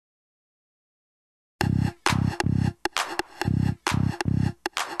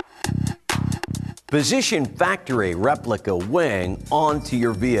Position factory replica wing onto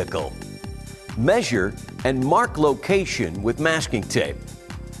your vehicle. Measure and mark location with masking tape.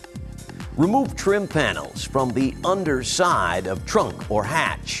 Remove trim panels from the underside of trunk or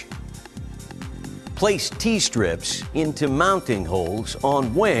hatch. Place T-strips into mounting holes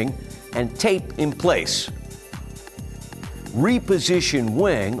on wing and tape in place. Reposition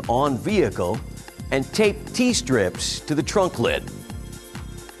wing on vehicle and tape T-strips to the trunk lid.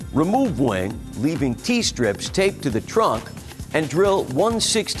 Remove wing, leaving T-strips taped to the trunk, and drill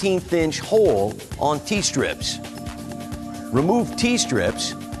 1/16 inch hole on T-strips. Remove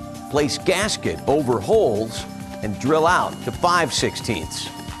T-strips, place gasket over holes, and drill out to 5/16.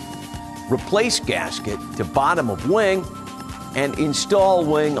 Replace gasket to bottom of wing and install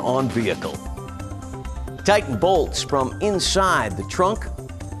wing on vehicle. Tighten bolts from inside the trunk,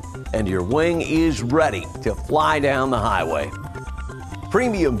 and your wing is ready to fly down the highway.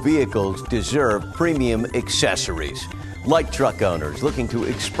 Premium vehicles deserve premium accessories. Light truck owners looking to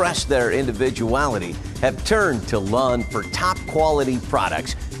express their individuality have turned to LUND for top quality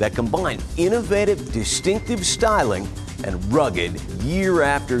products that combine innovative, distinctive styling and rugged year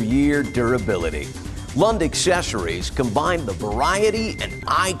after year durability. LUND accessories combine the variety and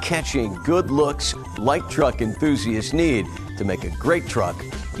eye-catching good looks light truck enthusiasts need to make a great truck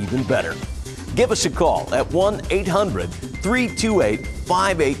even better. Give us a call at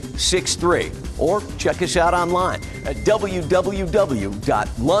 1-800-328-5863 or check us out online at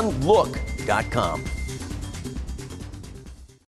www.lundlook.com.